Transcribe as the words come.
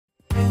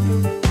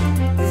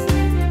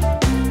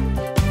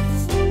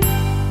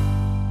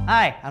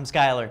Hi, I'm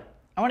Skylar.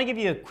 I want to give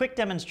you a quick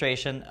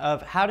demonstration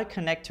of how to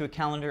connect to a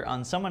calendar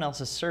on someone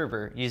else's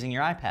server using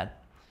your iPad.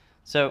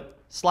 So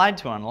slide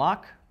to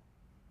unlock,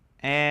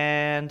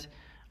 and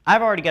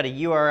I've already got a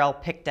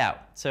URL picked out.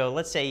 So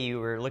let's say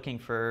you were looking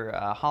for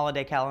a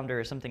holiday calendar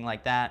or something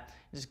like that.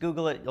 Just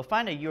Google it. You'll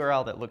find a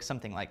URL that looks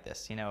something like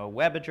this. You know, a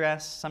web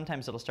address.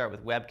 Sometimes it'll start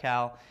with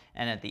webcal,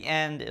 and at the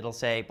end it'll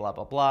say blah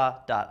blah blah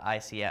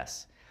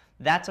 .ics.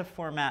 That's a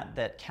format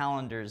that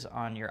calendars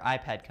on your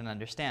iPad can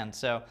understand.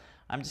 So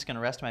I'm just going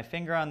to rest my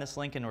finger on this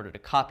link in order to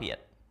copy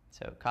it.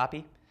 So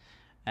copy,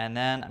 and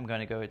then I'm going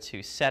to go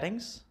to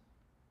Settings,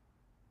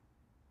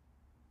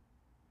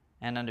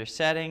 and under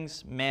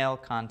Settings, Mail,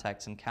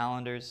 Contacts, and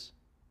Calendars,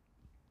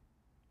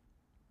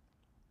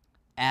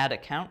 Add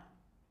Account,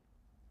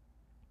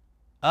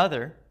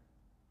 Other,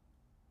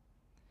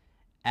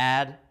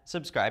 Add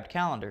Subscribed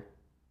Calendar.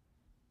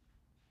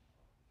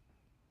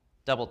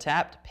 Double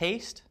tap to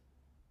paste,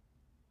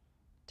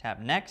 tap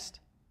Next.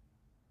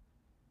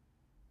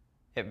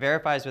 It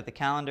verifies with the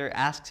calendar,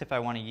 asks if I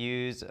want to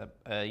use a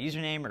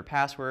username or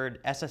password,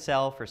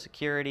 SSL for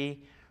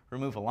security,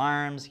 remove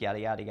alarms, yada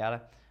yada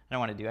yada. I don't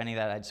want to do any of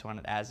that, I just want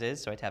it as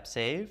is, so I tap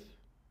Save.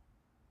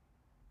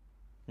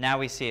 Now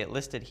we see it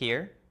listed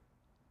here.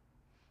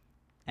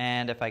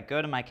 And if I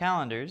go to my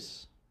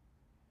calendars,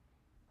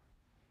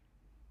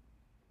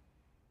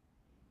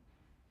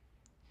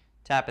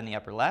 tap in the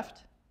upper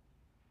left,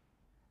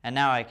 and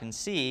now I can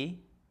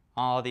see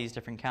all these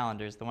different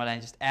calendars. The one I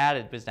just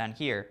added was down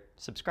here,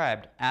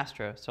 subscribed,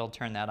 Astro, so I'll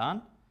turn that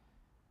on.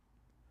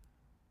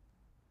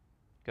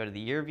 Go to the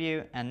year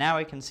view, and now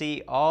I can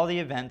see all the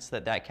events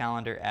that that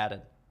calendar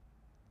added.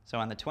 So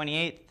on the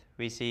 28th,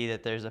 we see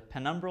that there's a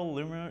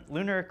penumbral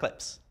lunar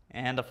eclipse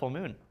and a full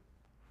moon,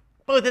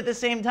 both at the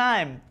same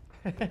time.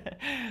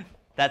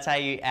 That's how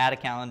you add a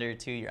calendar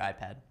to your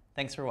iPad.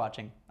 Thanks for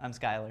watching. I'm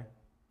Skylar.